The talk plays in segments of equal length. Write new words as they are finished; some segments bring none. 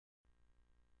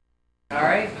All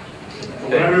right.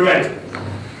 Whenever you're ready.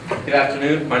 Good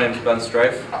afternoon. My name is Ben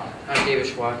Strife. I'm David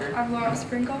Schwager. I'm Laura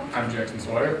Sprinkle. I'm Jackson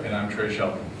Sawyer. And I'm Trey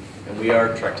Shelton. And we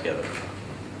are Trek Together.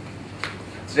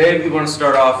 Today we want to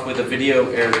start off with a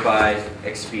video aired by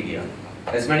Expedia.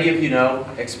 As many of you know,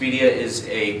 Expedia is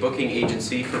a booking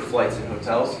agency for flights and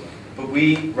hotels, but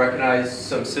we recognize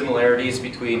some similarities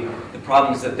between the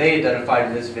problems that they identified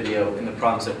in this video and the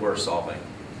problems that we're solving.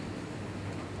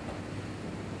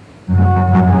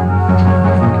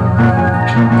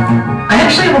 I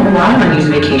actually have a lot of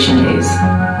unused vacation days,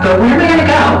 but where am I going to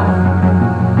go?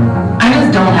 I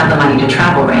just don't have the money to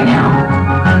travel right now.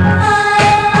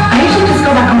 I usually just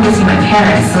go back home to see my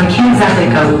parents, so I can't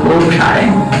exactly go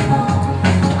globetrotting.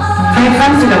 I have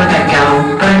friends to go with that go,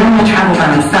 but I don't want to travel by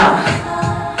myself.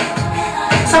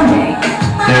 Someday.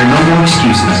 There are no more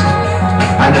excuses.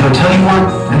 Find the hotel you want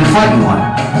and the flight you want,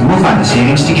 and we'll find the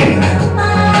savings to get you there.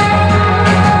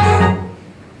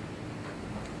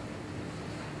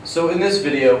 So in this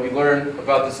video, we learn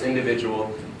about this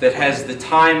individual that has the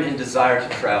time and desire to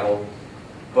travel,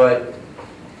 but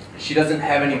she doesn't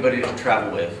have anybody to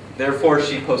travel with. Therefore,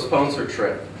 she postpones her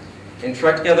trip. In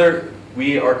Trek Together,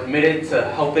 we are committed to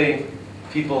helping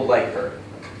people like her.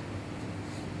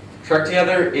 Trek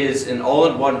Together is an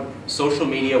all-in-one social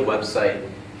media website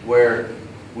where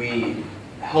we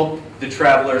help the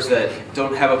travelers that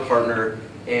don't have a partner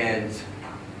and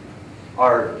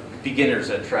are beginners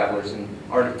at travelers and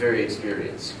aren't very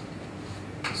experienced.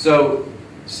 So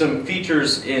some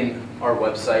features in our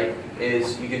website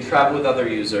is you can travel with other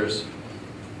users,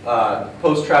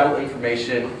 post travel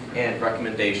information and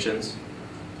recommendations,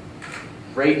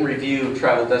 rate and review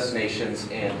travel destinations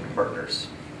and partners.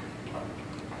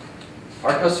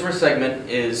 Our customer segment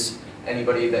is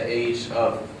anybody the age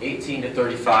of 18 to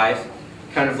 35,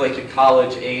 kind of like the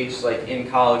college age, like in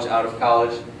college, out of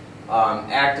college.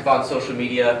 Active on social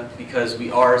media because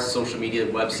we are a social media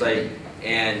website,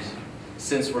 and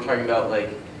since we're talking about like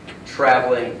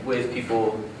traveling with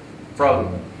people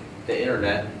from the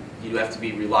internet, you have to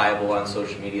be reliable on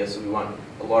social media, so we want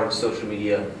a large social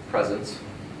media presence.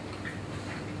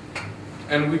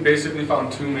 And we basically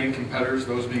found two main competitors,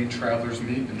 those being Travelers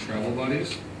Meet and Travel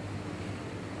Buddies.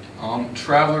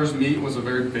 Travelers Meet was a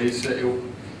very basic, it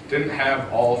didn't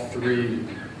have all three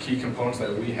key components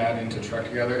that we had into Trek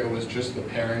Together. It was just the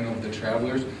pairing of the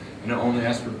travelers, and it only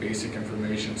asked for basic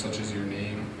information such as your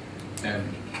name and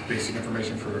basic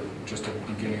information for just a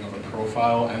beginning of a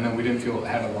profile, and then we didn't feel it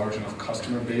had a large enough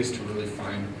customer base to really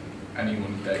find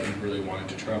anyone that you really wanted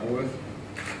to travel with.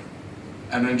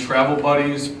 And then Travel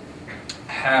Buddies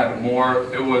had more,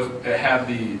 it had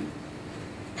the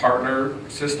partner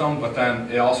system, but then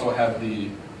it also had the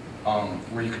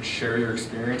where you could share your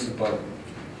experiences, but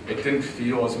it didn't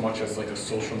feel as much as like a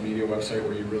social media website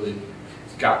where you really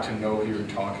got to know who you're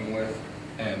talking with,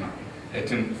 and it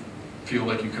didn't feel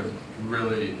like you could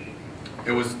really,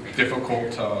 it was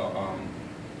difficult to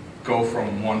go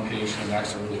from one page to the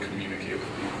next and really communicate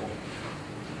with people.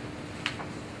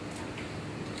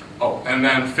 Oh, and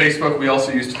then Facebook, we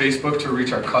also used Facebook to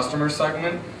reach our customer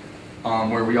segment,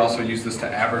 where we also use this to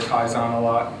advertise on a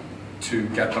lot, to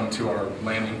get them to our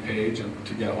landing page and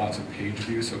to get lots of page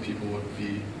views so people would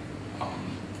be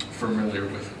familiar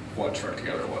with what Trek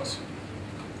Together was.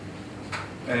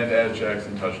 And as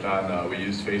Jackson touched on, we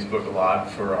use Facebook a lot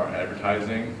for our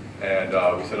advertising, and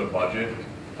we set a budget,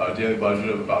 a daily budget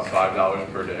of about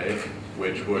 $5 per day,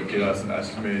 which would get us an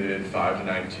estimated 5 to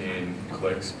 19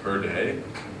 clicks per day.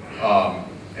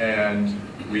 And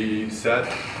we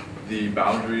set the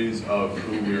boundaries of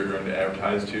who we were going to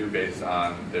advertise to based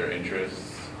on their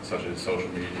interests, such as social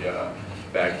media,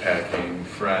 backpacking,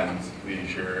 friends,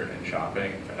 leisure, and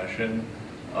shopping, fashion,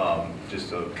 just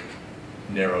to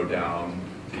narrow down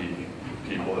the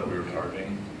people that we were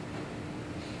targeting.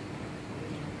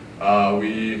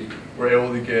 We were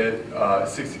able to get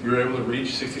we were able to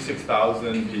reach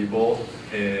 66,000 people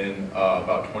in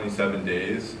about 27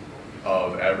 days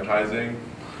of advertising.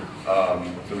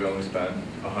 So we only spent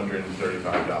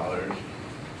 $135,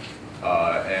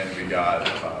 and we got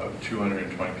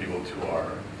 220 people to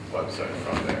our website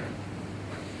from there.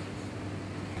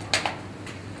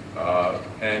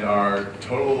 And our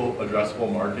total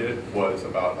addressable market was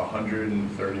about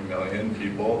 130 million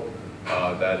people.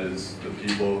 That is the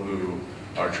people who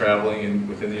are traveling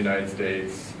within the United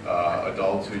States,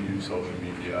 adults who use social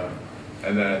media.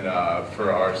 And then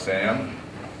for our SAM,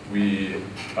 we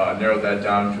narrowed that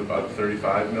down to about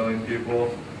 35 million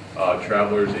people.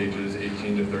 Travelers ages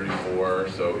 18 to 34,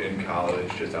 so in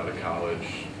college, just out of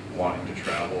college, wanting to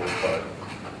travel, but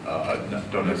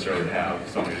don't necessarily have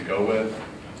somebody to go with.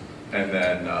 And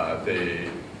then they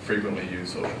frequently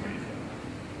use social media.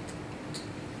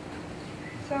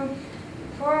 So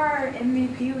for our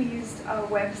MVP, we used a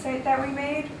website that we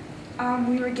made.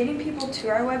 We were getting people to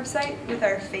our website with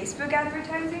our Facebook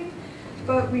advertising,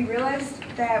 but we realized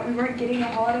that we weren't getting a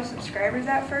whole lot of subscribers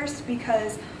at first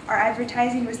because our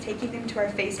advertising was taking them to our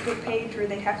Facebook page where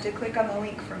they'd have to click on the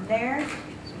link from there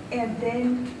and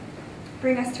then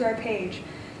bring us to our page.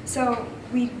 So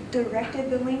we directed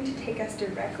the link to take us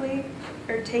directly,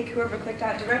 or take whoever clicked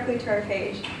on it directly to our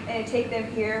page, and to take them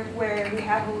here where we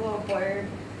have a little blurb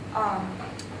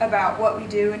about what we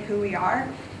do and who we are.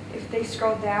 If they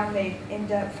scroll down, they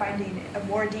end up finding a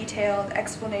more detailed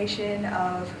explanation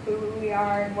of who we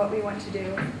are and what we want to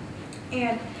do.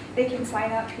 And they can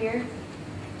sign up here.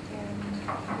 And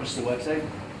What's the website?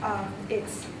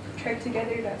 it's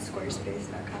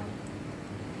trektogether.squarespace.com.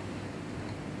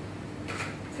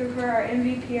 So for our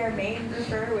MVP, our main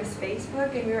referrer was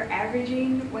Facebook, and we were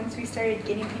averaging, once we started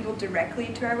getting people directly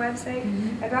to our website,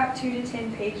 about 2 to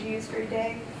 10 page views per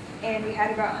day, and we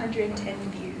had about 110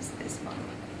 views this month.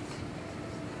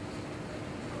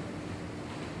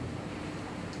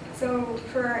 So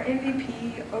for our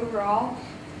MVP overall,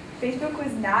 Facebook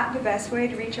was not the best way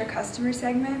to reach our customer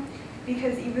segment,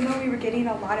 because even though we were getting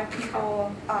a lot of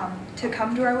people to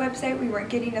come to our website, we weren't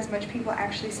getting as much people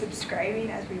actually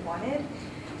subscribing as we wanted.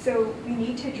 So we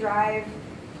need to drive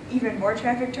even more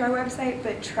traffic to our website,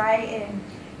 but try and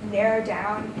narrow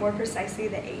down more precisely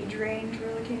the age range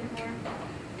we're looking for.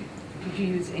 Did you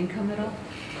use income at all?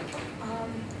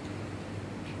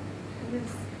 It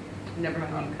was, Never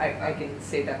mind, I can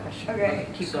save that question. Okay.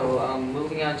 Keep going. So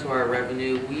moving on to our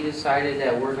revenue, we decided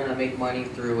that we're going to make money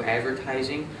through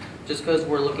advertising just because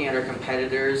we're looking at our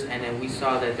competitors and then we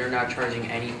saw that they're not charging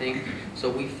anything. So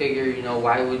we figured, you know,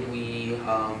 why would we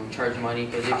charge money?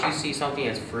 Because if you see something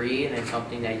that's free and it's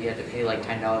something that you have to pay like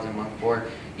 $10 a month for,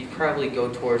 you'd probably go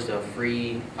towards the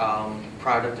free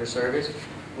product or service.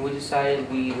 And we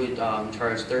decided we would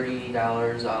charge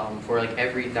 $30 for like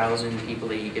every 1,000 people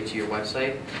that you get to your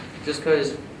website. Just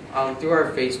because through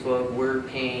our Facebook, we're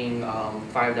paying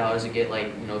 $5 to get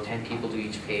like 10 people to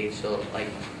each page. So like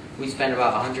we spend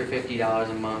about $150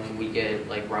 a month, and we get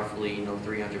like roughly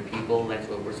 300 people. That's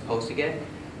what we're supposed to get.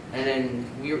 And then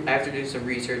after doing some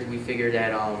research, we figured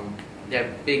that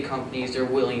that big companies, they're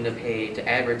willing to pay to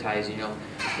advertise.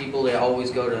 People that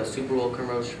always go to Super Bowl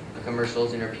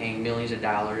commercials and are paying millions of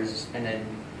dollars. And then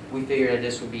we figured that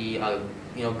this would be a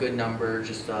good number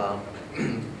just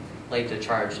like to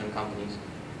charge some companies.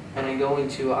 And then going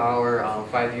to our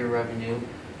 5-year revenue,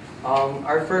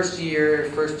 our first 2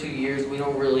 years, we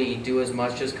don't really do as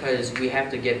much just because we have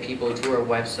to get people to our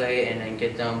website and then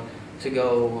get them to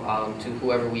go to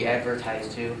whoever we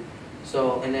advertise to.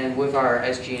 So, and then with our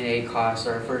SG&A costs,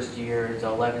 our first year is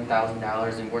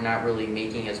 $11,000, and we're not really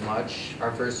making as much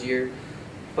our first year.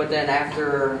 But then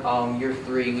after year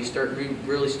 3, we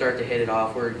really start to hit it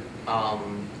off. We're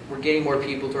getting more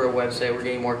people to our website, we're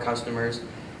getting more customers,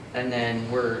 and then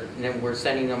we're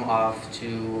sending them off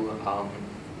to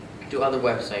other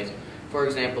websites. For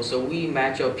example, so we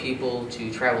match up people to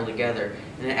travel together,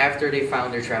 and then after they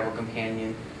found their travel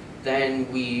companion, then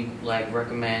we like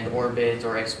recommend Orbit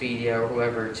or Expedia or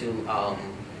whoever to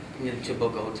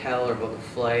book a hotel or book a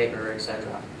flight or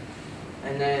etc.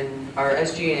 And then our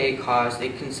SG&A costs,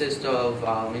 it consists of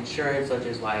insurance such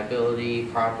as liability,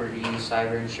 property,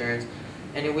 cyber insurance,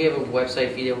 and then we have a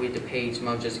website fee that we have to pay each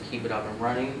month just to keep it up and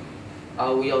running.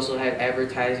 We also have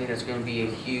advertising that's going to be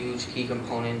a huge key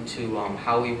component to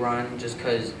how we run, just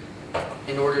because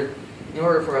in order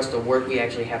for us to work, we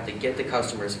actually have to get the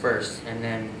customers first, and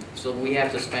then so we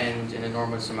have to spend an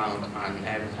enormous amount on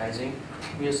advertising.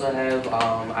 We also have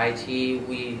IT.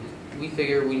 We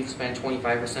figure we spend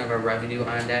 25% of our revenue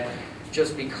on that,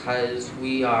 just because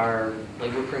we're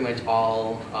pretty much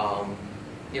all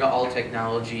all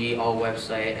technology, all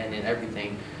website, and then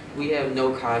everything. We have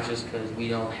no cost just because we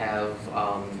don't have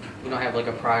like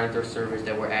a product or service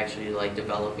that we're actually like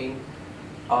developing.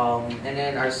 And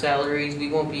then our salaries,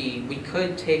 we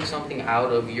could take something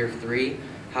out of year 3,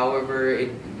 however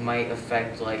it might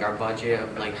affect like our budget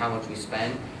of like how much we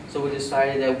spend. So we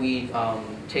decided that we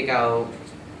take out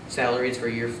salaries for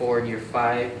year 4 and year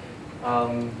 5.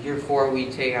 Year 4 we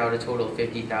take out a total of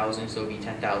 $50,000, so it'd be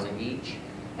 $10,000 each.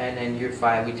 And then year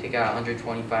 5 we take out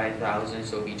 $125,000,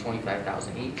 so it'd be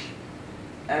 $25,000 each.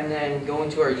 And then going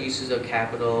to our uses of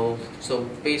capital, so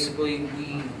basically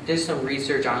we did some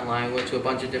research online, went to a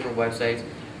bunch of different websites,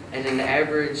 and then the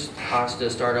average cost to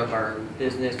start up our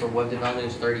business for web development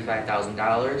is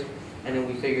 $35,000. And then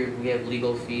we figured we have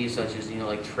legal fees such as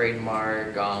like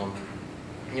trademark,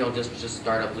 just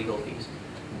startup legal fees.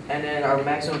 And then our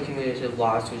maximum cumulative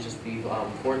loss would just be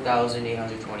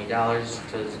 $4,820,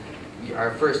 because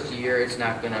our first year, it's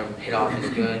not gonna hit off as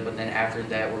good, but then after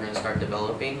that, we're gonna start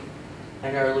developing.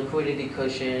 And our liquidity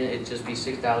cushion, it'd just be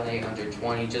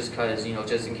 6,820, just cause, you know,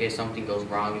 just in case something goes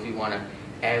wrong, if you wanna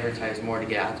advertise more to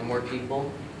get out to more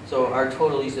people. So our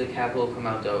total use of capital will come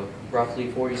out to roughly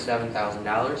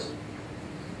 $47,000.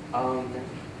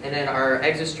 And then our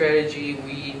exit strategy,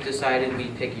 we decided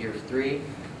we'd pick year 3.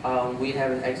 We'd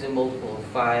have an exit multiple of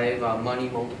 5, money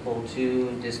multiple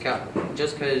 2, discount,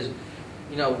 just cause,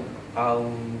 you know,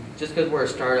 just because we're a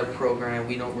startup program,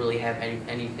 we don't really have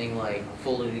anything like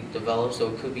fully developed, so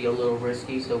it could be a little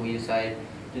risky. So we decided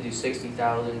to do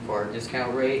 $60,000 for our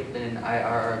discount rate, and an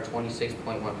IRR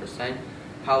 26.1%.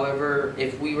 However,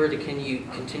 if we were to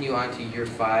continue on to year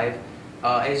 5,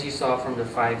 as you saw from the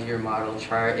 5-year model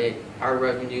chart, our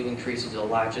revenue increases a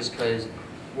lot just because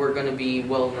we're going to be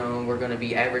well known, we're going to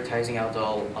be advertising out to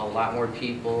a lot more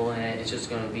people, and it's just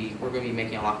going to be, we're going to be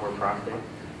making a lot more profit.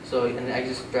 So an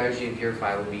exit strategy of year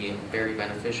 5 would be very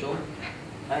beneficial.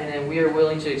 And then we are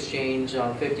willing to exchange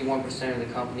 51% of the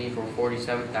company for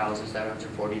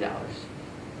 $47,740.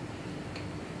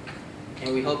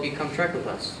 And we hope you come trek with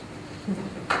us.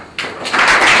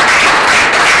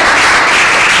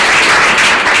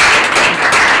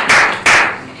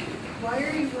 Why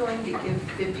are you willing to give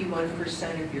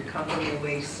 51% of your company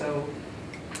away so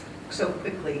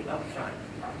quickly up front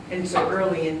and so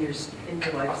early in your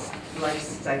life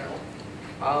cycle?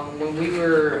 When we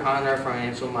were on our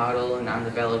financial model and on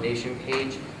the validation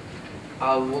page,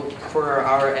 for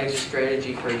our exit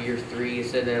strategy for year 3, it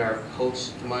said that our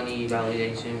post-money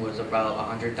validation was about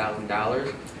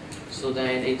 $100,000. So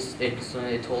then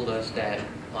it told us that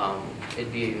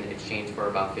it'd be in exchange for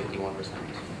about 51%.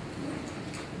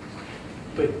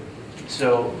 But,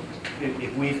 so,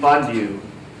 if we fund you,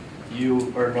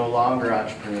 you are no longer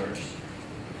entrepreneurs.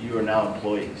 You are now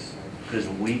employees, because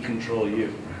we control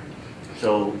you.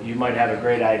 So you might have a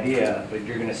great idea, but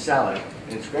you're gonna sell it,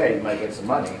 and it's great, you might get some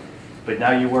money, but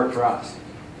now you work for us.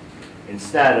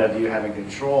 Instead of you having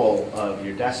control of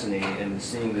your destiny and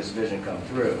seeing this vision come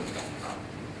through.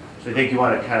 So I think you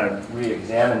wanna kind of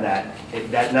re-examine that.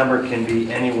 That number can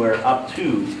be anywhere up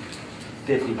to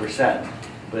 50%.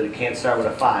 But it can't start with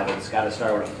a 5, it's got to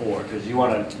start with a 4, because you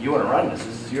want to run this.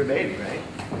 This is your baby, right?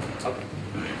 Okay.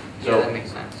 So, Yeah, that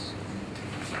makes sense.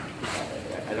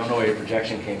 I don't know where your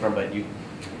projection came from, but you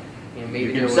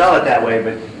maybe can sell it that way,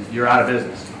 but you're out of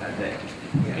business, I think.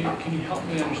 Yeah. Can you help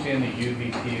me understand the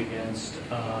UVP against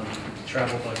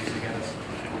travel buddies against?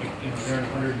 You know, they're in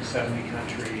 170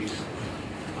 countries.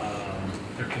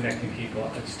 They're connecting people.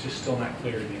 It's just still not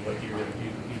clear to me what your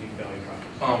unique value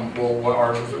proposition. Well, what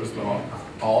ours was, it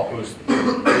was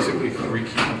basically 3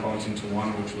 key components into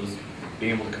one, which was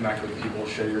being able to connect with people,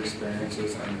 share your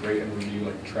experiences, and rate and review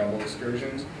like travel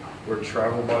excursions. Where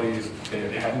travel buddies, they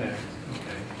had Okay.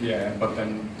 yeah, but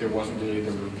then there wasn't really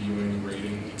the reviewing and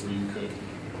rating where you could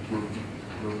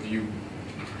review.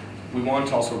 We wanted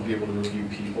to also be able to review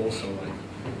people, so like,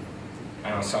 I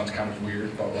know it sounds kind of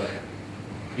weird, but like,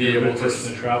 be able to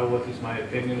travel with is my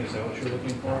opinion. Is that what you're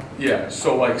looking for? Yeah,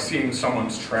 so like seeing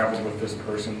someone's traveled with this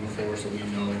person before, so we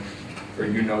know, or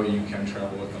you know you can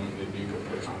travel with them, they'd be a good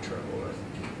person to travel with.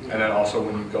 And then also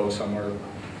when you go somewhere,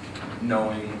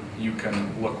 knowing you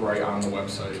can look right on the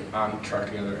website, on Trek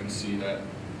Together, and see that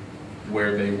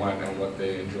where they went and what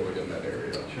they enjoyed in that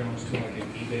area. Sure, almost doing like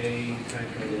an eBay type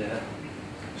of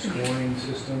scoring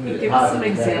system. Yeah. Give us some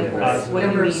examples. What do you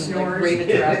Number of mean, like snores rate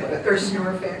a traveler? or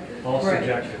snore factor. All Right.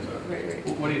 subjective. Right.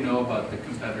 What do you know about the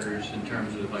competitors in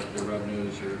terms of like their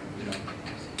revenues or, you know,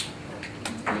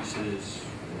 increases?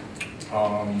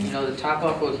 You know, to top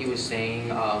off what he was saying,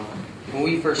 when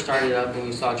we first started up and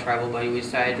we saw Travel Buddy, we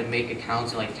decided to make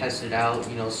accounts and like test it out,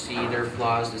 you know, see their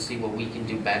flaws to see what we can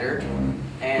do better.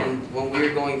 And when we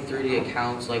were going through the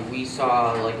accounts, like we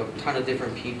saw like a ton of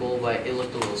different people, but it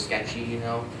looked a little sketchy, you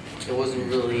know. It wasn't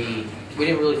really, we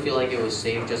didn't really feel like it was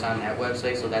safe just on that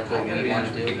website, so that's what we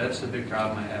want to do. That's the big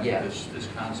problem I have Yeah. with this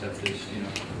concept is, you know.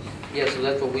 Yeah, so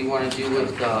that's what we want to do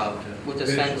with the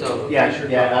sense of. Yeah,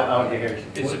 I want to hear it.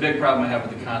 It's a big problem I have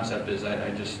with the concept is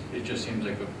it just seems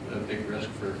like a big risk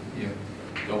for, you know,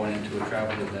 going into a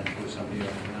travel event with somebody you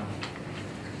don't know.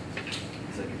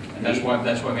 And that's why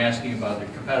I'm asking about the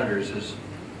competitors is,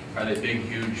 are they big,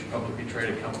 huge, publicly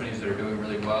traded companies that are doing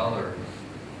really well, or,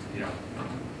 you know,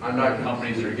 I'm not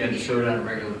companies that are getting sued on a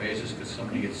regular basis because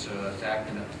somebody gets attacked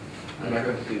in a. I'm not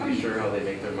completely sure how they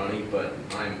make their money, but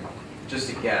I'm just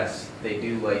a guess. They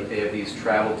have these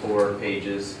travel tour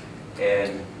pages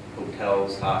and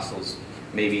hotels, hostels.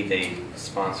 Maybe they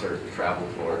sponsor travel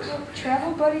tours. Well,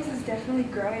 Travel Buddies is definitely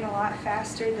growing a lot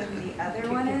faster than the other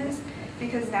one is,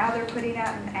 because now they're putting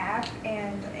out an app,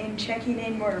 and in checking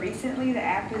in more recently, the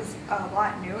app is a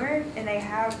lot newer, and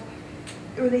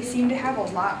they seem to have a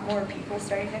lot more people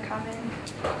starting to come in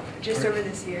just over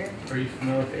this year. Are you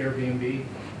familiar with Airbnb?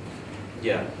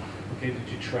 Yeah. Okay, did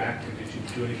you track, or did you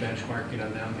do any benchmarking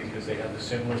on them? Because they have a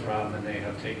similar problem and they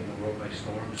have taken the world by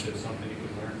storm. So it's something you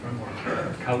could learn from.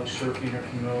 Or couch surfing, are you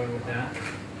familiar with that?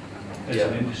 As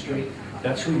an industry?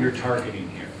 That's who you're targeting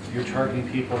here. You're targeting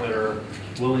people that are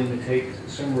willing to take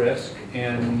some risk,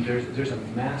 and there's a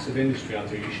massive industry out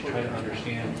there. You should try to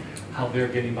understand how they're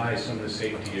getting by some of the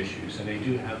safety issues. And they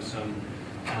do have some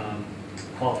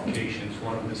qualifications.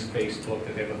 One of them is Facebook,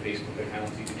 that they have a Facebook account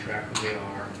so you can track who they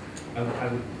are. I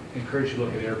would encourage you to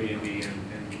look at Airbnb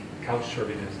and couch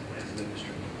surfing as an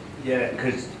industry. Yeah,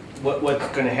 because what's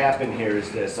going to happen here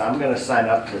is this. I'm going to sign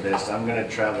up for this. I'm going to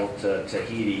travel to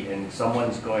Tahiti, and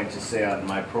someone's going to say on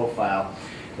my profile,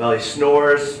 well, he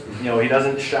snores, you know, he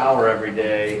doesn't shower every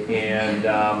day, and,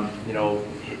 you know,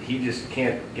 he just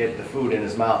can't get the food in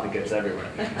his mouth, it gets everywhere.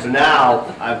 So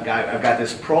now I've got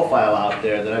this profile out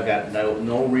there that I've got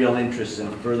no real interest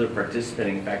in further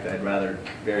participating. In fact, I'd rather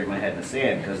bury my head in the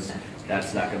sand because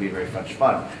that's not going to be very much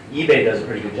fun. eBay does a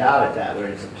pretty good job at that, where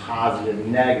it's a positive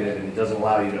and negative, and it doesn't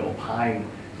allow you to opine.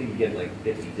 I think you get like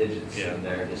 50 digits in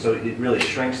there, so it really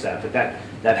shrinks that. But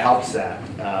that helps that,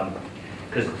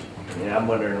 because I'm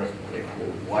wondering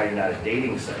why you're not a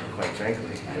dating site, quite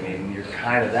frankly. I mean, you're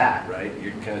kind of that, right?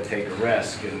 You're going to take a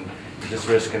risk, and is this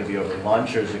risk going to be over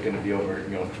lunch, or is it going to be over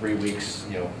 3 weeks,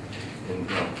 in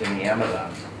the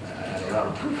Amazon? I don't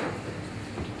know.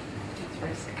 It's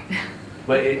risk.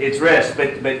 But it's risk.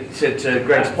 But to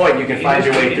Greg's point, you can find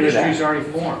your way through that. The industry's already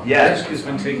formed. Yeah. Risk has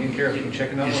been taken care of. You can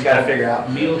check another one. You just got to figure out.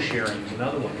 Meal sharing is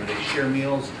another one where they share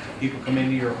meals. People come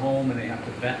into your home and they have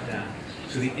to vet that.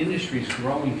 So the industry is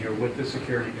growing here with the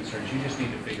security concerns. You just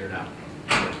need to figure it out.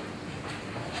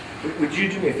 Would you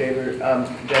do me a favor,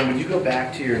 Jen, would you go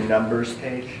back to your numbers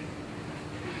page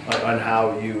on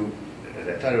how you,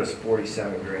 I thought it was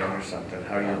 47 grand or something,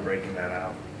 how you're breaking that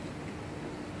out?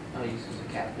 Oh, you use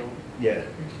a capital? Yeah.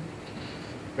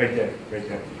 Right there, right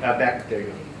there. Back, there you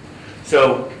go.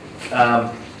 So,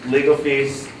 legal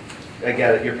fees, I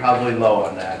get it, you're probably low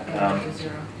on that.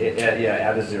 Zero.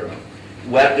 Add a zero.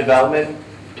 Web development,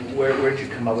 where'd you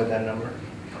come up with that number?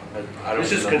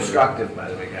 This is constructive, by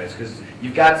the way, guys, because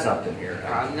you've got something here.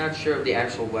 I'm not sure of the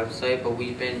actual website, but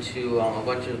we've been to a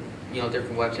bunch of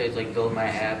different websites, like Build My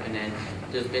App, and then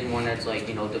there's been one that's like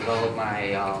develop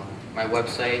my my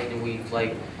website, and we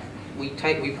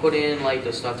put in like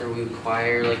the stuff that we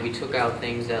require. Like we took out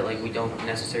things that like we don't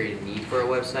necessarily need for a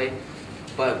website.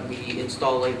 But we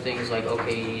install like things like,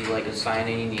 okay, you need like a sign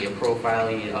in, you need a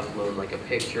profile, you need to upload like a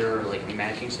picture, or, like a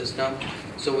matching system.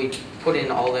 So we put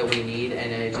in all that we need, and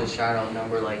then it just shot out a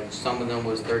number, like some of them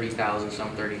was 30,000,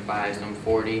 some 35, some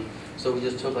 40. So we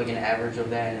just took like an average of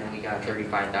that, and then we got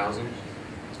 35,000.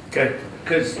 Okay,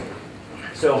 because,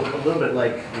 so a little bit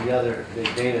like the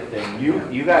data thing,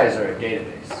 you guys are a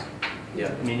database.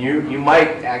 Yeah. I mean, you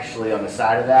might actually on the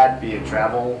side of that be a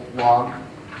travel log,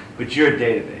 but you're a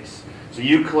database. So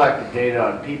you collect the data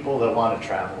on people that want to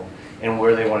travel and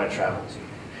where they want to travel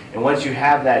to. And once you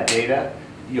have that data,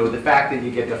 the fact that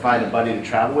you get to find a buddy to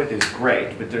travel with is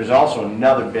great, but there's also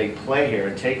another big play here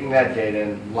in taking that data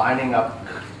and lining up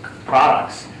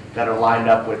products that are lined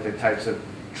up with the types of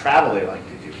travel they like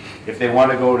to do. If they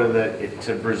want to go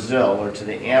to Brazil or to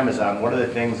the Amazon, what are the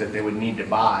things that they would need to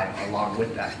buy along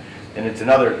with that? And it's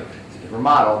another different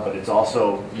model, but it's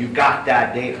also, you got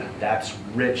that data. That's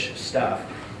rich stuff.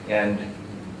 And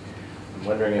I'm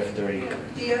wondering if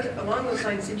along those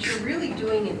lines, since you're really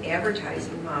doing an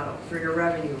advertising model for your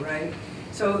revenue, right?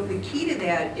 So the key to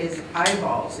that is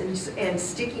eyeballs and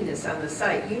stickiness on the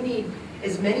site. You need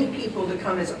as many people to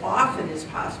come as often as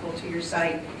possible to your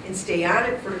site and stay on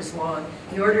it for as long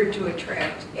in order to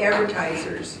attract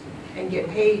advertisers and get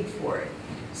paid for it.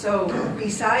 So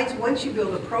besides, once you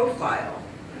build a profile,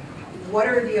 what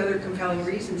are the other compelling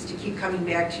reasons to keep coming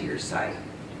back to your site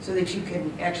so that you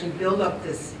can actually build up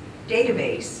this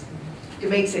database that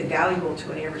makes it valuable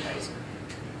to an advertiser?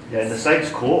 Yeah, and the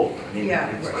site's cool. I mean, yeah,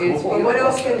 it's cool. Well, what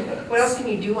else can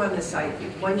you do on the site?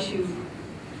 Once you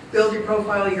build your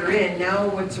profile, you're in. Now,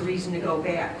 what's the reason to go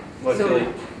back? Well, I feel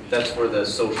like that's where the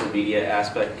social media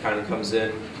aspect kind of comes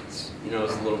in. It's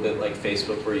a little bit like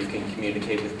Facebook, where you can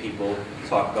communicate with people,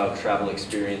 talk about travel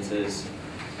experiences,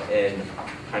 and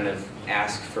kind of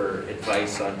ask for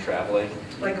advice on traveling.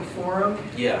 Like a forum?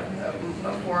 Yeah.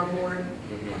 A forum board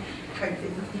type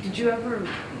thing. Did you ever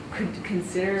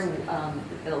consider,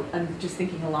 I'm just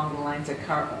thinking along the lines of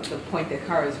the point that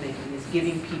Cara is making, is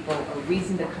giving people a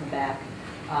reason to come back,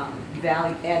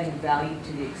 adding value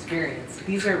to the experience.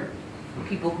 These are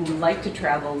people who like to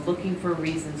travel, looking for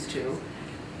reasons to,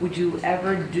 would you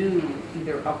ever do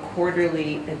either a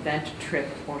quarterly event trip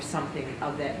or something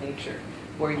of that nature,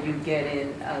 where you get in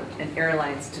an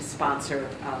airlines to sponsor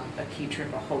a key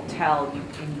trip, a hotel, and you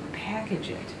package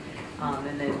it,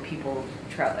 and then people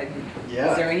travel? I mean,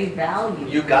 Yeah. is there any value?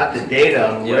 You got the data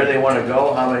on where they want to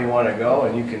go, how many want to go,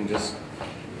 and you can just,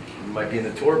 you might be in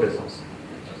the tour business.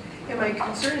 And my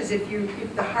concern is if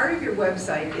the heart of your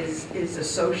website is a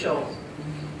social,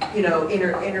 you know,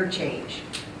 interchange,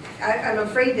 I'm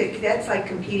afraid that that's like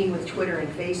competing with Twitter and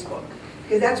Facebook.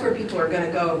 Because that's where people are going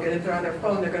to go. If they're on their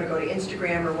phone, they're going to go to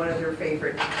Instagram or one of their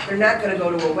favorite. They're not going to go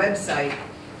to a website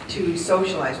to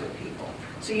socialize with people.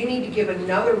 So you need to give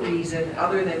another reason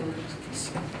other than,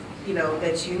 you know,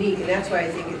 that's unique. And that's why I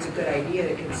think it's a good idea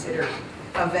to consider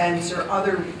events or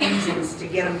other reasons to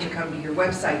get them to come to your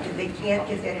website, because they can't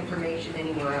get that information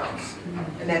anywhere else.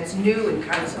 And that's new and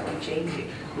constantly changing.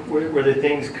 Were there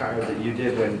things, Cara, that you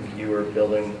did when you were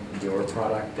building your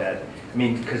product that, I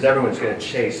mean, because everyone's going to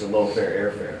chase a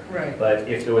low-fare airfare. Right. But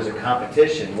if there was a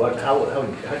competition, how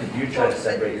did you try to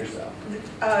separate yourself?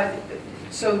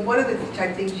 So one of the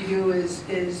type things you do is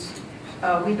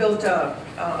we built a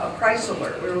price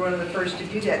alert. We were one of the first to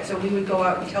do that. So we would go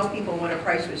out and tell people when a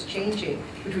price was changing,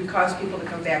 which would cause people to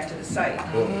come back to the site.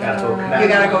 Well, You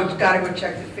gotta go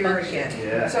check the fare again.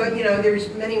 Yeah. So, you know, there's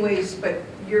many ways, but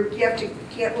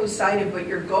can't lose sight of what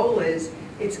your goal is.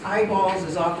 It's eyeballs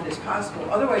as often as possible.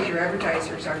 Otherwise, your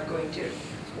advertisers aren't going to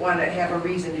want to have a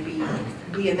reason to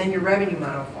be, and then your revenue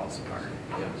model falls apart.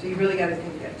 Yeah. So you really got to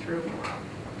think that through.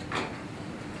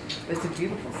 It's a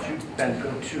beautiful site. Ben,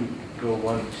 go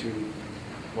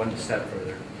one step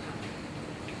further.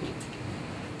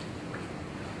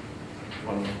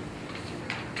 One.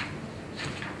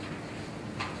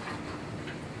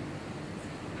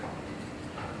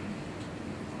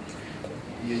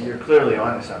 You're clearly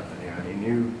onto something here. I mean,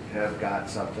 you have got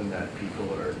something that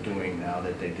people are doing now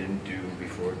that they didn't do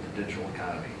before the digital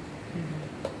economy.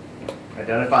 Mm-hmm.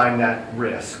 Identifying that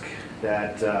risk,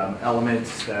 that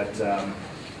elements that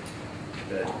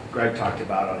Greg talked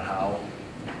about on how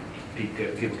people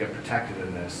get protected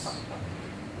in this,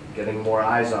 getting more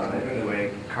eyes on it, the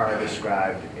way Cara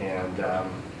described, and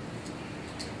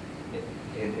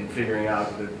in figuring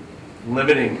out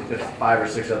limiting the 5 or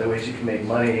 6 other ways you can make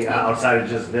money outside of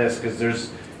just this,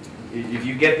 because if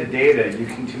you get the data, you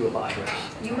can do a lot with it.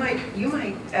 You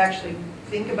might actually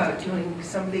think about doing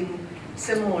something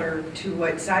similar to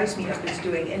what Size Meetup is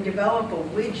doing and develop a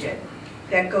widget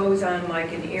that goes on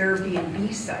like an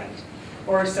Airbnb site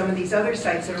or some of these other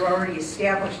sites that are already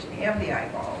established and have the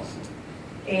eyeballs.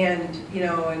 And, you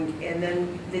know, and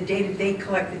then the data, they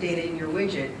collect the data in your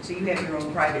widget, so you have your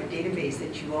own private database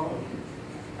that you own.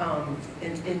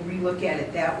 And relook at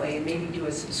it that way and maybe do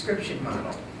a subscription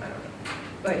model. I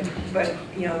don't know. But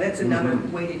you know, that's another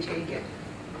way to take it.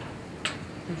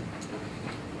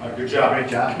 Good job. Great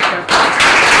job.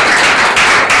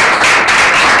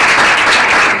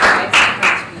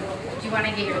 Do you want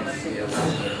to get your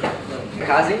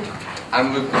Kazi?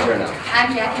 I'm Luke Paterno.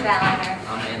 I'm Jackie Balliner.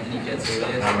 I'm Anthony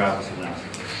Getsulias. I'm Robinson.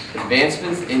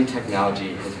 Advancements in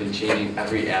technology has been changing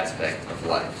every aspect of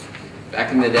life.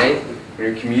 Back in the day, when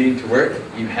you're commuting to work,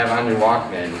 you have on your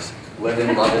Walkman, just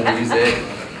living, loving music,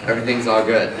 everything's all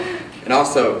good. And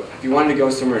also, if you wanted to go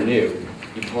somewhere new,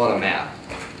 you pull out a map.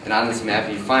 And on this map,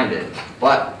 you find it.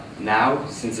 But now,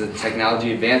 since the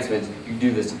technology advancements, you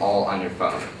do this all on your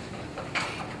phone.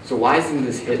 So why hasn't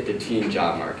this hit the teen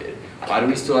job market? Why do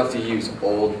we still have to use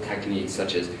old techniques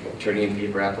such as turning in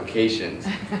paper applications,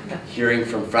 hearing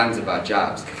from friends about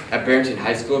jobs? At Barrington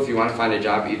High School, if you want to find a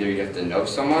job, either you have to know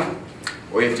someone,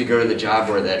 or you have to go to the job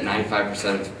where that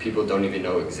 95% of people don't even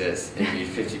know exists, and read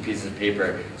 50 pieces of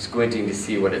paper, squinting to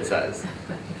see what it says.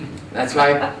 That's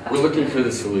why we're looking for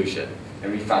the solution,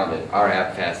 and we found it, our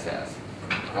app, FasTask.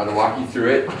 Now to walk you through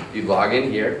it, you'd log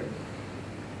in here,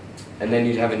 and then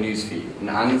you'd have a news feed. And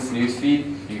on this news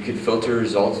feed, you could filter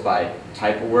results by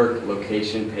type of work,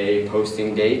 location, pay,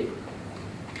 posting date.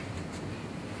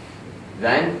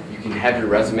 Then you can have your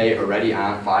resume already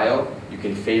on file. You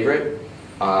can favorite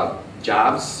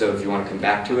jobs, so if you want to come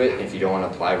back to it, if you don't want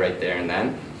to apply right there and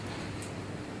then.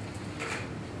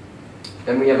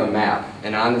 Then we have a map,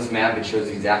 and on this map it shows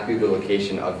exactly the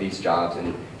location of these jobs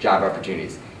and job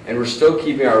opportunities. And we're still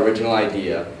keeping our original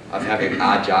idea of having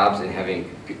odd jobs and having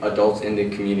adults in the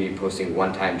community posting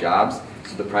one-time jobs.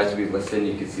 So the price will be listed, and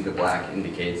you can see the black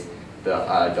indicates the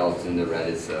adults and the red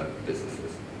is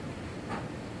businesses.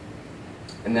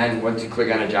 And then once you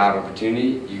click on a job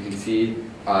opportunity, you can see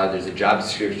there's a job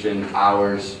description,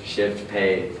 hours, shift,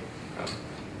 pay.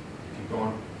 Keep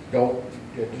going. Go.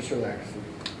 Yeah, just relax.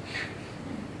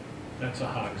 That's a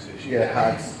Hogs issue. Yeah,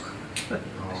 Hogs.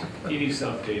 ED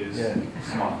self-date is Yeah.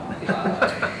 small.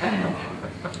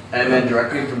 And then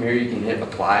directly from here, you can hit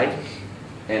apply.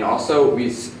 And also,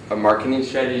 our marketing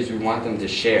strategies, we want them to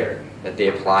share that they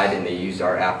applied and they used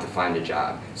our app to find a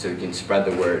job, so you can spread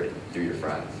the word through your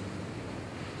friends.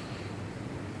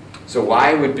 So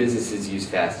why would businesses use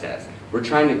FasTask? We're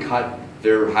trying to cut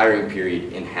their hiring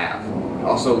period in half,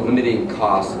 also limiting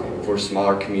costs for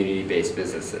smaller community-based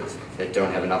businesses that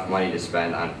don't have enough money to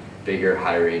spend on bigger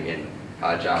hiring and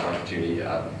job opportunity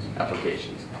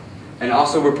applications. And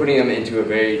also we're putting them into a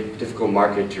very difficult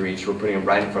market to reach. We're putting them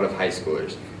right in front of high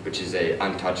schoolers, which is an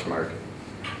untouched market.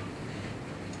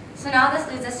 So now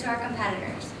this leads us to our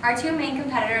competitors. Our two main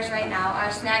competitors right now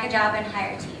are Snag-a-Job and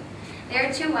HireTeam. They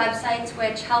are two websites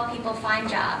which help people find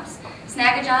jobs.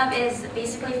 Snag-a-Job is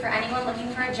basically for anyone looking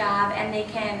for a job, and they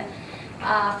can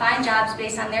find jobs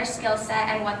based on their skill set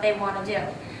and what they want to do.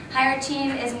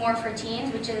 HireTeam is more for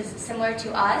teens, which is similar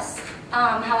to us.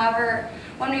 However,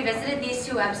 when we visited these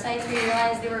two websites, we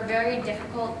realized they were very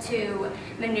difficult to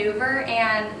maneuver,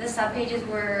 and the subpages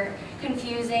were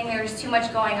confusing. There was too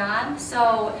much going on.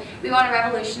 So we want to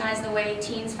revolutionize the way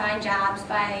teens find jobs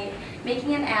by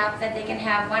making an app that they can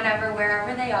have whenever,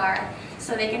 wherever they are,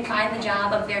 so they can find the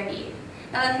job of their need.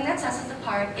 Now, the thing that sets us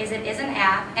apart is it is an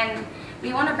app, and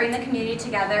we want to bring the community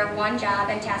together one job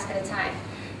and task at a time.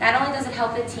 Not only does it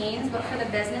help the teens, but for the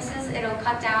businesses, it'll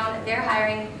cut down their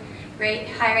hiring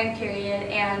period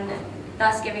and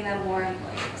thus giving them more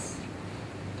employees.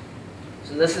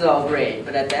 So this is all great,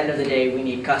 but at the end of the day, we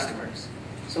need customers.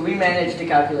 So we managed to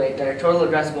calculate that our total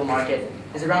addressable market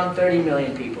is around 30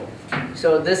 million people.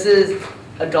 So this is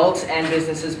adults and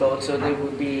businesses both, so there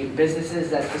would be businesses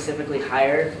that specifically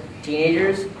hire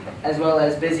teenagers, as well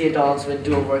as busy adults with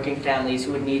dual working families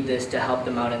who would need this to help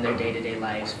them out in their day-to-day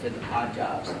lives for the odd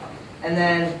jobs. And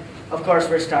then, of course,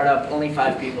 we're a startup, only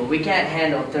 5 people. We can't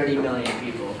handle 30 million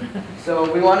people.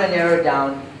 So we want to narrow it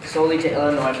down solely to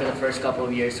Illinois for the first couple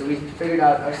of years. So we figured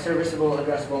out our serviceable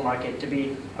addressable market to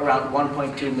be around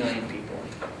 1.2 million people.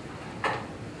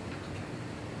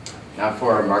 Now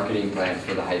for our marketing plan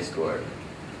for the high schooler.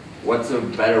 What's a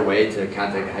better way to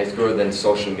contact a high schooler than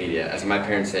social media? As my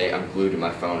parents say, I'm glued to my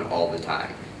phone all the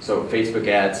time. So Facebook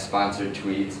ads, sponsored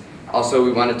tweets. Also,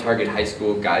 we want to target high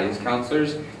school guidance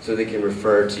counselors so they can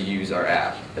refer to use our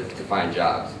app to find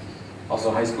jobs. Also,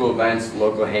 high school events,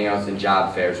 local hangouts, and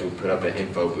job fairs, we'll put up an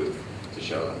info booth to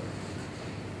show them.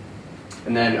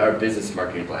 And then our business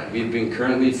marketing plan. We've been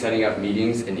currently setting up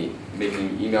meetings and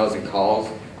making emails and calls.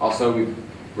 Also,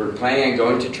 we're planning on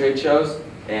going to trade shows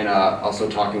and also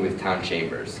talking with town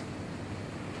chambers.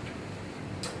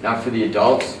 Now for the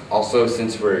adults, also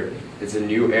since it's a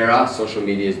new era, social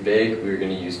media is big, we're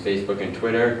going to use Facebook and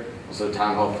Twitter, also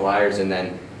town hall flyers, and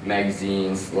then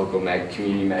magazines, local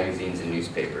community magazines and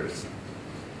newspapers.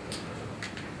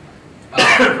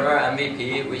 For our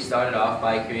MVP, we started off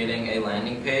by creating a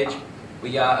landing page.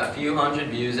 We got a few hundred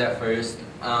views at first,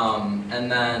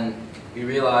 and then we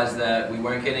realized that we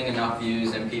weren't getting enough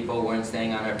views and people weren't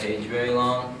staying on our page very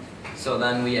long. So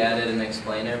then we added an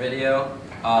explainer video.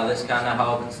 This kind of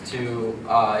helped to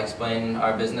explain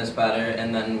our business better,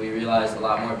 and then we realized a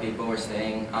lot more people were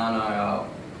staying on our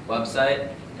website.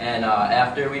 And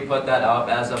after we put that up,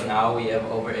 as of now, we have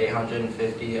over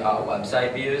 850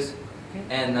 website views.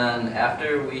 And then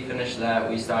after we finished that,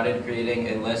 we started creating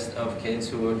a list of kids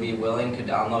who would be willing to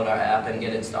download our app and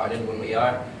get it started when we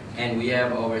are. And we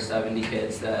have over 70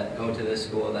 kids that go to this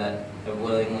school that have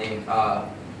willingly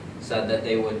said that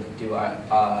they would do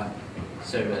our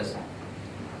service.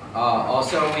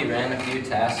 Also, we ran a few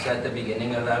tasks at the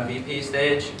beginning of the MVP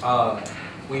stage.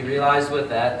 We realized with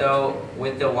that though,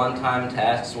 with the one-time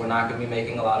tasks, we're not going to be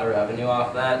making a lot of revenue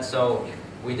off that. So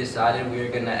we decided we were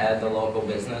going to add the local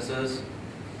businesses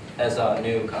as a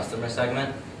new customer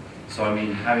segment. So I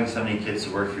mean, having 70 kids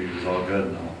to work for you is all good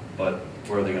and all, but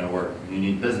where are they going to work? You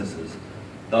need businesses.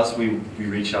 Thus, we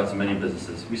reached out to many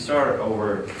businesses. We started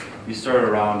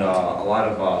around a lot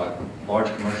of large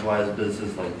commercialized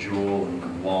businesses like Jewel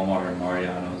and Walmart and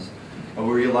Mariano's. But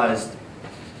we realized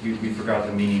we forgot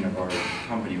the meaning of our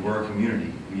company. We're a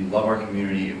community. We love our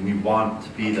community and we want to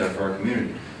be there for our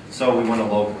community. So we went to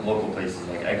local places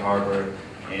like Egg Harbor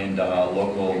and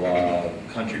local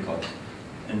country clubs.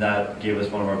 And that gave us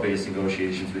one of our biggest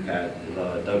negotiations we've had,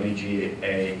 the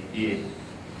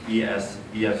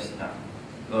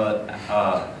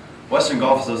Western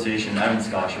Golf Association Evans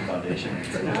Scholarship Foundation.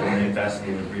 It's a really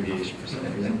fascinating abbreviation for some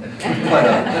reason. But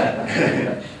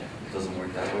it doesn't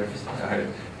work that way for some.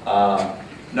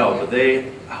 No, but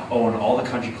they own all the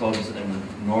country clubs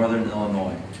in northern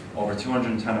Illinois, over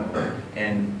 210 of them.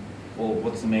 And well,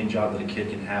 what's the main job that a kid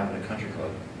can have at a country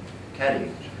club?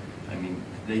 Caddy. I mean,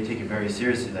 they take it very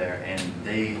seriously there, and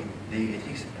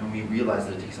and we realize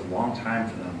that it takes a long time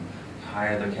for them to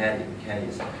hire their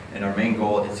caddies. And our main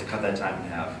goal is to cut that time in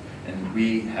half. And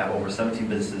we have over 17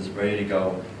 businesses ready to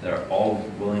go that are all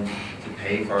willing to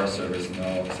pay for our service, and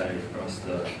they're all excited for us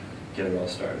to get it all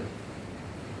started.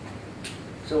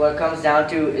 So what it comes down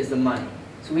to is the money.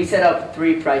 So we set up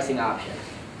 3 pricing options.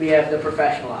 We have the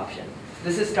professional option.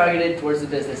 This is targeted towards the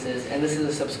businesses, and this is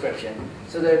a subscription.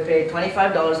 So they pay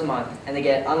 $25 a month, and they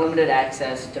get unlimited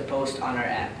access to post on our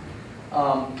app.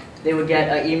 They would get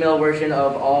an email version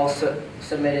of all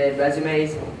submitted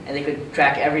resumes, and they could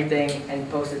track everything and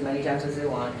post as many times as they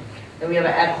want. Then we have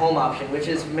an at-home option, which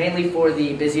is mainly for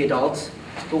the busy adults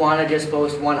who want to just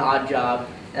post one odd job,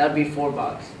 and that would be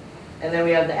 $4. And then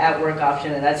we have the at-work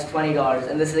option, and that's $20.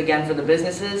 And this is again for the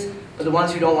businesses, but the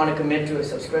ones who don't want to commit to a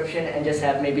subscription and just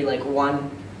have maybe like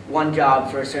one job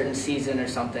for a certain season or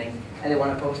something, and they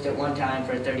want to post it one time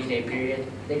for a 30-day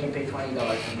period, they can pay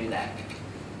 $20 to do that.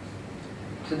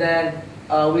 So then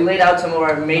we laid out some of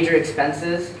our major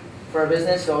expenses for our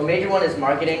business. So a major one is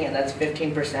marketing, and that's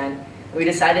 15%. We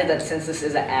decided that since this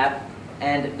is an app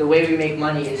and the way we make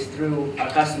money is through our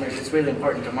customers, it's really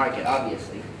important to market,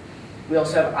 obviously. We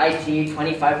also have IT,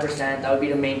 25%. That would be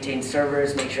to maintain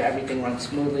servers, make sure everything runs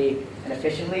smoothly and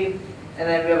efficiently. And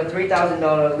then we have a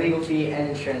 $3,000 legal fee and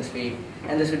insurance fee.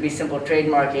 And this would be simple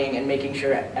trademarking and making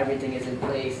sure everything is in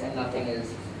place and nothing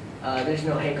is, there's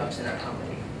no hiccups in our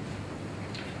company.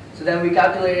 So then we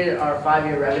calculated our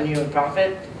 5-year revenue and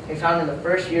profit. We found in the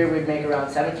first year we'd make around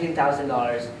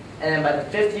 $17,000, and then by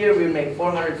the 5th year we would make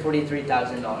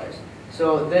 $443,000.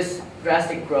 So this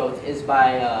drastic growth is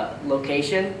by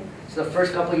location. So the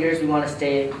first couple of years we want to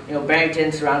stay,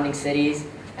 Barrington, surrounding cities,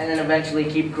 and then eventually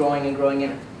keep growing and growing.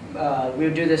 We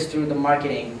would do this through the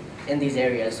marketing in these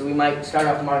areas. So we might start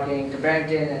off marketing to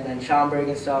Barrington and then Schaumburg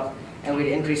and stuff, and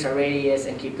we'd increase our radius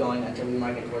and keep going until we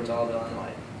market towards all of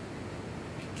Illinois.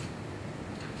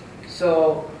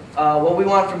 So what we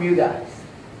want from you guys.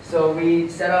 So we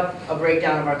set up a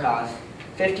breakdown of our costs.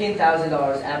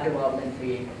 $15,000 app development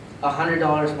fee,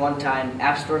 $100 one-time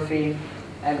app store fee,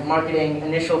 and marketing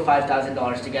initial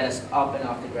 $5,000 to get us up and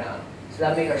off the ground. So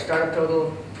that makes our startup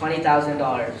total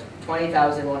 $20,000,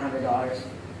 $20,100.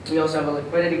 We also have a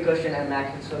liquidity cushion and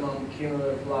maximum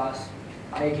cumulative loss,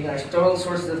 making our total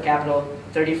sources of capital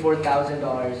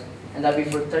 $34,000, and that'd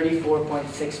be for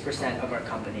 34.6% of our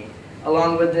company.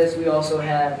 Along with this, we also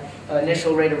have an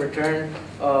initial rate of return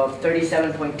of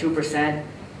 37.2%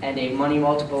 and a money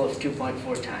multiple of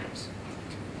 2.4 times.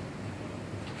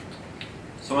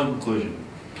 So in conclusion,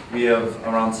 we have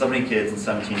around 70 kids and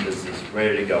 17 businesses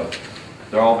ready to go.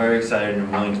 They're all very excited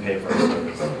and willing to pay for our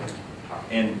service.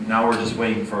 And now we're just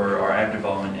waiting for our app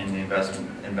development and the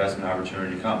investment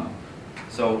opportunity to come.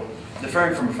 So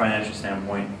differing from a financial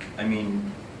standpoint, I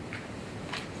mean,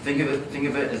 think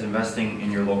of it as investing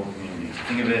in your local community.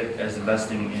 Think of it as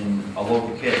investing in a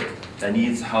local kid that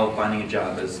needs help finding a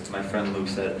job, as my friend Luke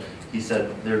said. He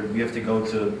said we have to go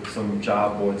to some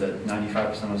job board that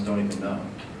 95% of us don't even know.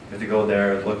 We have to go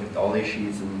there, look at all these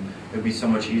sheets, and it would be so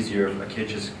much easier if a kid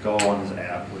just go on his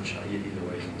app, which either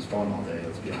way he's on his phone all day,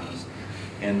 let's be honest.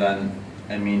 And then,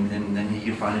 and then he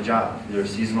can find a job. There are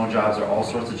seasonal jobs, there are all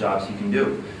sorts of jobs he can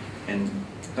do. And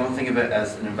don't think of it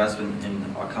as an investment in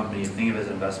a company, think of it as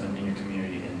an investment in your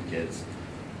community and kids.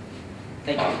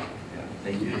 Thank you. Yeah,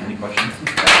 thank you. Any questions?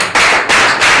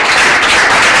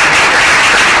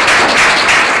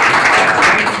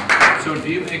 So do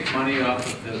you make money off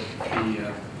of the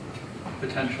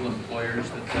potential employers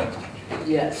that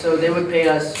Yeah, so they would pay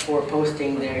us for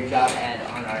posting their job ad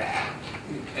on our app.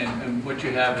 and what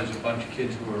you have is a bunch of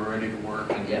kids who are ready to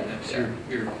work, and that's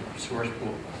your source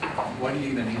pool. Why do you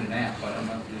even need an app? Why don't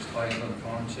you just call you on the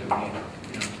phone and say we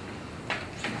need,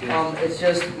 some kids? It's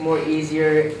just more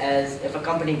easier as if a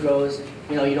company grows,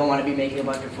 you don't want to be making a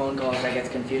bunch of phone calls, that gets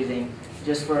confusing.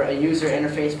 Just for a user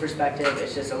interface perspective,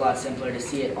 it's just a lot simpler to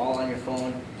see it all on your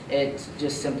phone. It's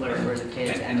just simpler for the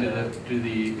kids. And do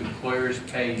the employers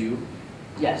pay you?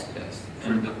 Yes.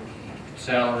 For the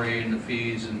salary and the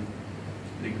fees and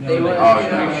They would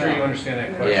make sure you understand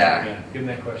that question. Yeah. Give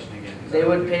them that question again. They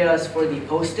would pay us for the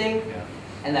posting,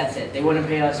 and that's it. They wouldn't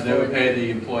pay us so for they would pay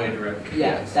the employee directly.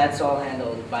 Yeah, that's all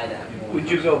handled by them. Would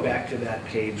you go back to that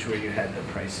page where you had the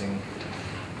pricing?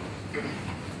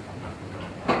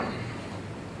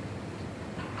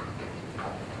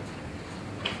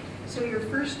 So your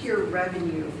first year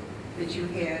revenue that you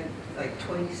had, like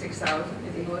 26,000, I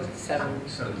think it was?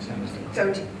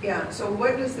 17. Yeah, so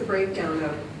what is the breakdown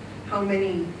of how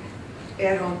many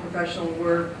at-home professional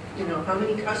work You know, how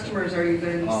many customers are you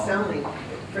going to be selling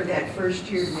for that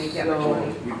first year to make that much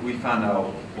money? We found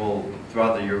out, well,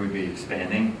 throughout the year we'd be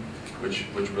expanding, which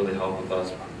really helped with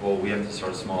us. Well, we have to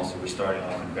start small, so we're starting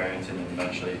off in Barrington and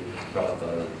eventually throughout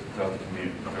the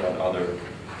community, throughout other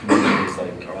communities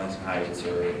like Arlington Heights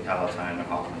or Palatine or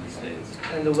Hoffman Estates.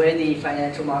 And the way the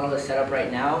financial model is set up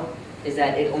right now is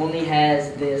that it only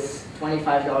has this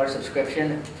 $25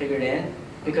 subscription figured in,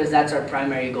 because that's our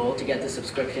primary goal, to get the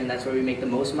subscription. That's where we make the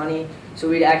most money. So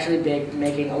we'd actually be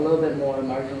making a little bit more,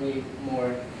 marginally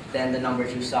more than the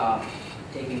numbers you saw,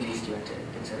 taking these two into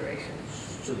consideration.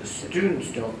 So the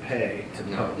students don't pay to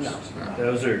post? No.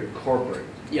 Those are corporate?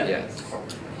 Yeah. Yes.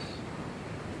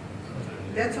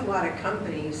 That's a lot of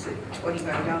companies at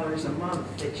 $25 a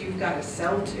month that you've got to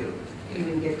sell to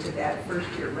even get to that first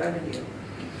year revenue.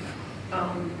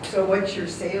 So what's your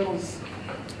sales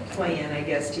plan, I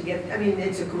guess, to get, I mean,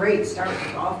 it's a great start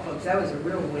with golf clubs. That was a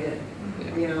real win.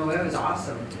 Yeah. You know, that was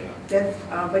awesome. Yeah.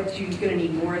 But you're going to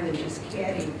need more than just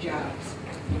caddying jobs.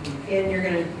 And you're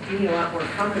going to need a lot more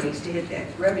companies to hit that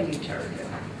revenue target.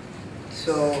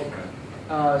 So,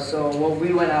 so what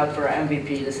we went out for our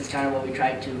MVP, this is kind of what we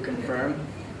tried to confirm,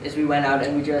 is we went out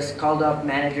and we just called up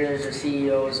managers or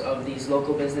CEOs of these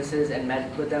local businesses and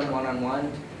met with them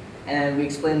one-on-one. And we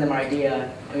explained them our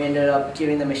idea, and we ended up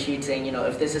giving them a sheet saying, you know,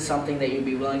 if this is something that you'd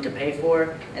be willing to pay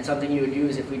for and something you would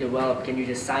use if we develop, can you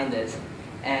just sign this?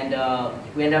 And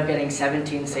we ended up getting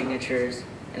 17 signatures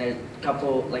in a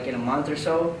couple, like in a month or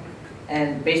so.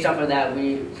 And based off of that,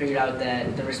 we figured out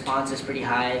that the response is pretty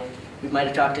high. We might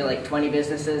have talked to like 20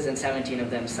 businesses and 17 of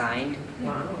them signed.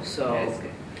 Wow. So,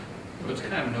 Well, it's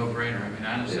kind of a no-brainer. I mean,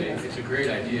 honestly, it's a great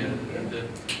idea. That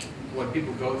what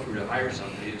people go through to hire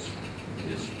somebody is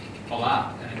a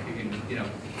lot. And if you can, you know,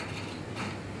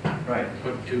 Right.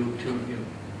 put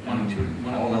one and two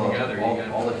together,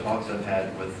 All the talks I've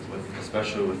had with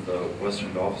especially with the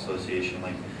Western Golf Association,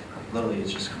 like literally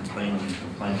it's just complaining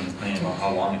about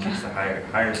how long it takes to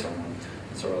hire someone.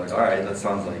 And so we're like, all right, that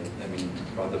sounds like, I mean,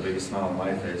 brought the biggest smile on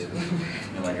my face, because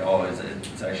you're like, oh,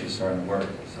 it's actually starting to work.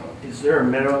 So Is there a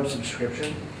minimum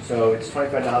subscription? So it's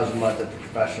 $25 a month at the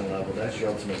professional level. That's your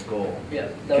ultimate goal. yeah,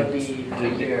 that would be a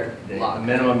year. A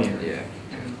minimum year. Yeah.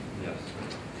 yes.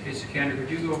 Hey, Sikander, could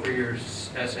you go over your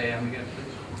SAM again,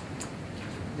 please?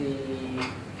 The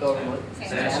government.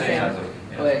 SAM.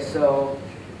 Okay, so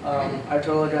our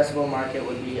total addressable market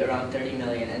would be around 30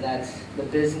 million, and that's the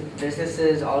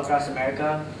businesses all across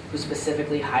America who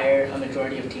specifically hire a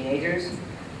majority of teenagers,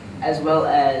 as well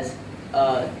as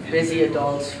busy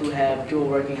adults who have dual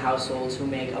working households who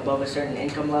make above a certain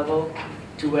income level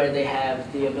to where they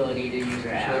have the ability to use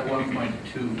their So app.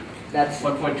 1.2. That's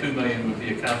 1.2 million would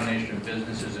be a combination of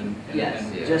businesses and yes,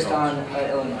 and just on adults. an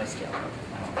Illinois scale.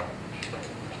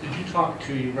 Did you talk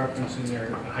to, you referenced in their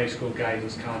high school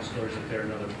guidance counselors that they're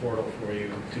another portal for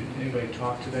you? Did anybody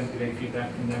talk to them? Did any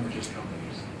feedback from them, or just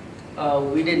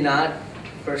companies? We did not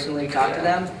personally talk to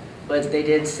them, but they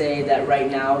did say that right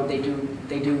now they do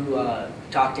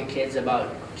talk to kids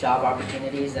about job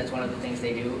opportunities. That's one of the things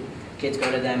they do. Kids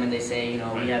go to them and they say, you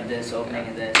know, we have this opening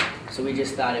and this. So we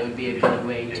just thought it would be a good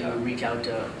way to reach out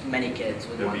to many kids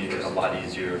with It one would be a person. lot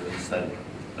easier instead.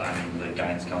 I mean, the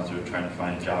guidance counselor trying to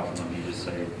find a job for them, you just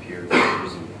say, here's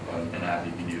an app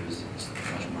you can use. It's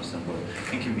much more simple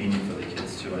and convenient for the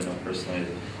kids too. I know personally,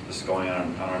 just going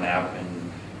on an app,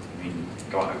 and I mean,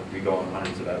 we go on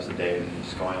hundreds of apps a day, and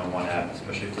just going on one app,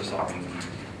 especially for something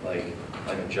like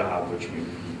a job, which we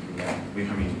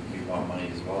want money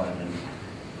as well. And then,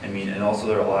 I mean, and also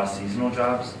there are a lot of seasonal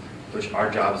jobs, which our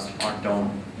jobs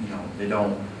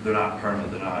they're not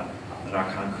permanent, they're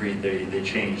not concrete, they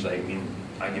change. Like, I mean,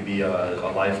 I could be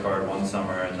a lifeguard one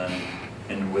summer,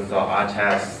 and with odd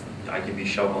tasks, I could be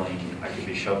shoveling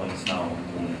snow in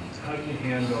the winter. How do you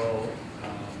handle,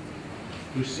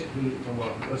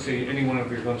 well, let's say any one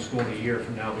of you are going to school in a year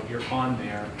from now, but you're on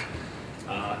there,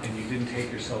 and you didn't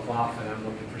take yourself off, and I'm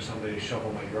looking for somebody to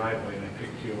shovel my driveway, and I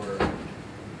picked your...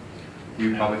 We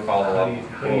would probably follow up.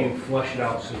 How do you flush it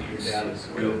out so that your data is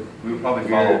good? We would probably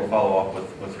follow up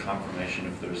with confirmation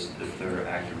if they're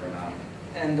active or not.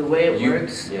 And the way it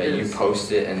works you is...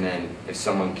 post it, and then if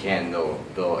someone can,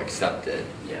 they'll accept it.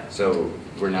 Yeah. So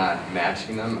we're not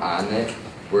matching them on it.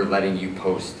 We're letting you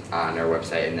post on our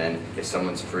website, and then if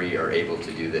someone's free or able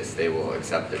to do this, they will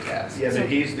accept the task. Yeah, but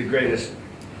he's the greatest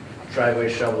driveway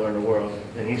shoveler in the world,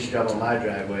 and he's shoveling my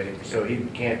driveway, so he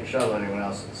can't shovel anyone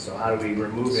else's. So how do we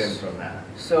remove him from that?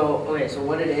 So, okay, so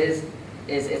what it is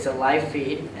it's a live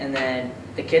feed, and then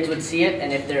the kids would see it,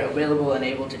 and if they're available and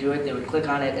able to do it, they would click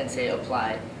on it and say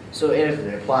apply. So if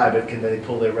They apply, but can they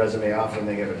pull their resume off when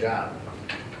they get a job?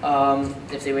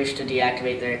 If they wish to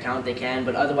deactivate their account, they can,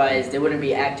 but otherwise, they wouldn't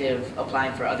be active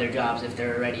applying for other jobs if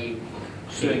they're already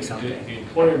doing something. The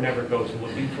employer never goes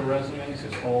looking for resumes,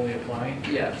 it's only applying?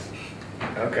 Yes.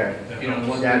 Okay. You know,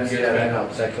 one That thing you guys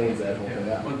helps, that cleans that whole thing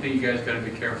up. One thing you guys gotta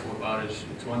be careful about is,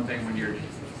 it's one thing when you're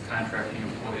contracting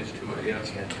employees to a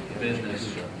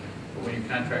business, but when you're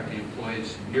contracting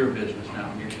employees, your business now,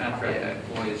 when you're contracting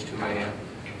employees to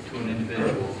an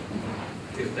individual,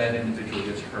 if that individual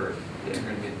gets hurt, you're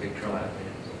gonna get in big trouble.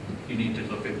 You need to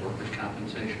look at workers'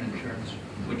 compensation insurance,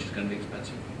 which is gonna be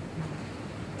expensive.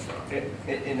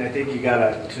 And I think you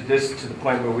gotta, to the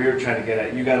point where we were trying to get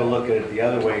at, you gotta look at it the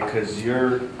other way, because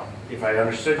if I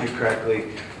understood you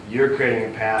correctly, you're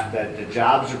creating a path that the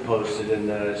jobs are posted and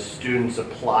the students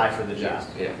apply for the jobs.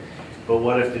 Yeah. But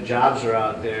what if the jobs are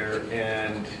out there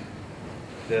and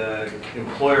the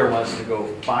employer wants to go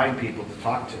find people to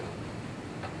talk to?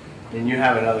 And you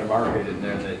have another market in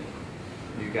there that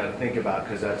you gotta think about,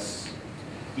 because that's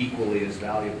equally as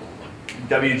valuable.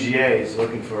 WGA is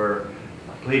looking for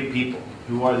people.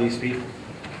 Who are these people?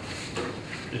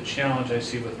 The challenge I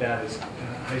see with that is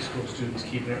high school students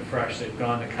keeping it fresh. They've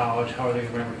gone to college. How are they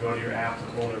going to remember to go to your app to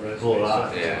pull their resume? Pull it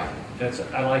up. So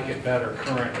I like it better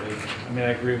currently. I mean,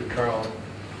 I agree with Carl,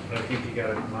 but I think you got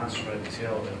a monster by the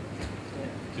tail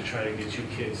to try to get you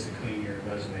kids to clean your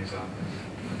resumes up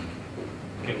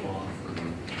and get along.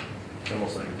 It's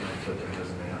almost like they put their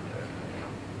resume out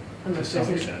there. To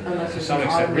some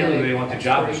extent, really, they want the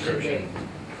job description.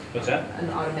 What's that? An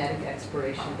automatic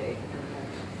expiration date.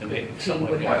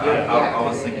 Something like Well, that. I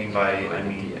was thinking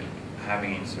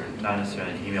having not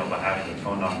necessarily an email, but having the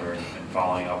phone number and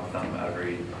following up with them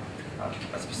every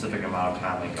a specific amount of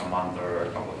time, like a month or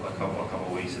a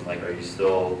couple weeks, and like, are you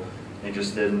still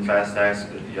interested in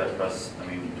FasTask? You have to press,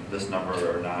 this number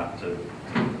or not to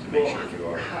make sure you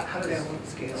are. How does that one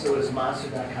scale? So it's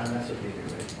monster.com, that's what they do,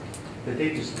 right? But they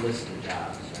just list the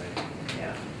jobs, right?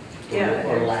 Yeah.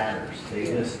 Or ladders,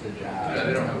 they list the jobs. Yeah,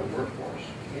 they don't have a workforce.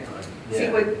 See,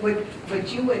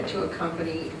 what you went to a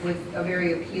company with a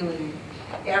very appealing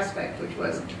aspect, which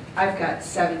was, I've got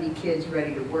 70 kids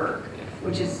ready to work,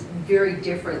 which is very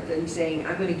different than saying,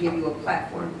 I'm going to give you a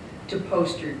platform to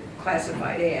post your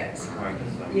classified ads.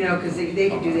 You know, because they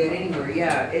can do that anywhere.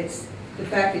 Yeah, it's the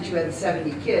fact that you had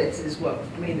 70 kids is what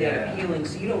made that appealing,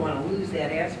 so you don't want to lose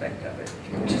that aspect of it.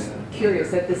 Just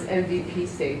curious, at this MVP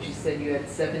stage, you said you had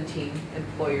 17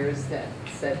 employers that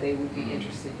said they would be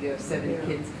interested. You have 7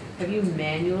 kids. Have you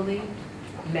manually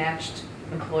matched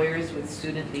employers with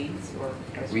student needs, or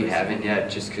vice versa? We haven't yet,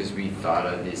 just because we thought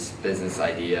of this business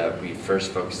idea. We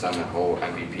first focused on the whole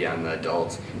MVP on the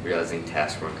adults, realizing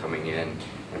tasks weren't coming in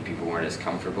and people weren't as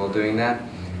comfortable doing that.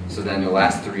 So then the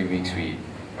last 3 weeks we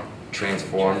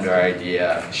transformed our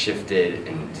idea, shifted,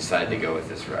 and decided to go with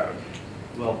this route.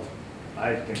 Well,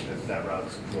 I think that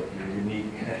route's your unique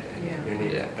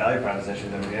value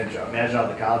proposition. Imagine all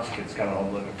the college kids coming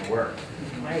home looking for work.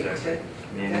 Right.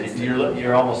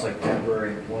 You're almost like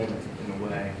temporary employment in a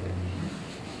way.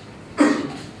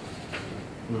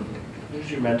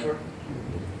 Who's your mentor?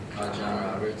 John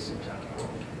Roberts.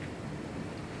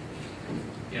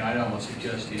 You know, I'd almost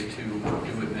suggest to you to do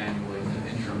it manually in the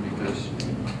interim, because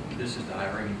this is the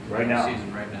hiring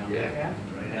season right now. Yeah.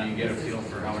 And you get a feel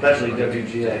for how many. Especially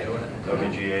WGA.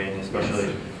 WGA, and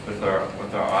especially with our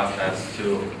art tests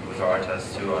too,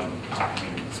 on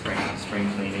spring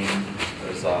cleaning.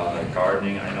 There's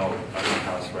gardening. I know at my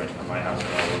house right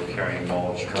now we're carrying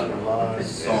mulch, cutting lawns,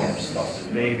 so much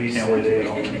stuff. Babies.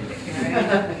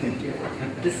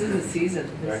 This is a season.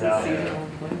 This is seasonal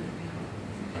employment.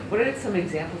 What are some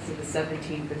examples of the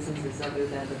 17 businesses other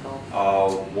than the golf?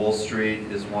 Wall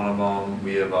Street is one of them.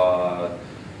 We have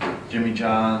Jimmy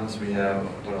John's. We have,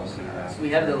 what else do we have? We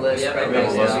have the list right We have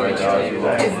a list right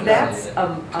now. Is that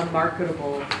a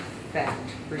marketable fact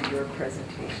for your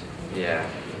presentation? Yeah.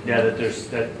 Yeah, that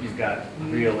you've got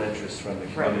real interest from the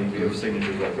community. We have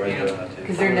signatures right there on that too.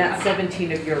 Because they're not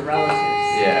 17 of your relatives.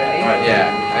 Yeah, right?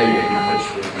 I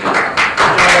agree.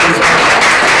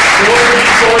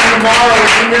 Tomorrow,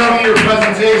 email me your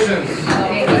presentations.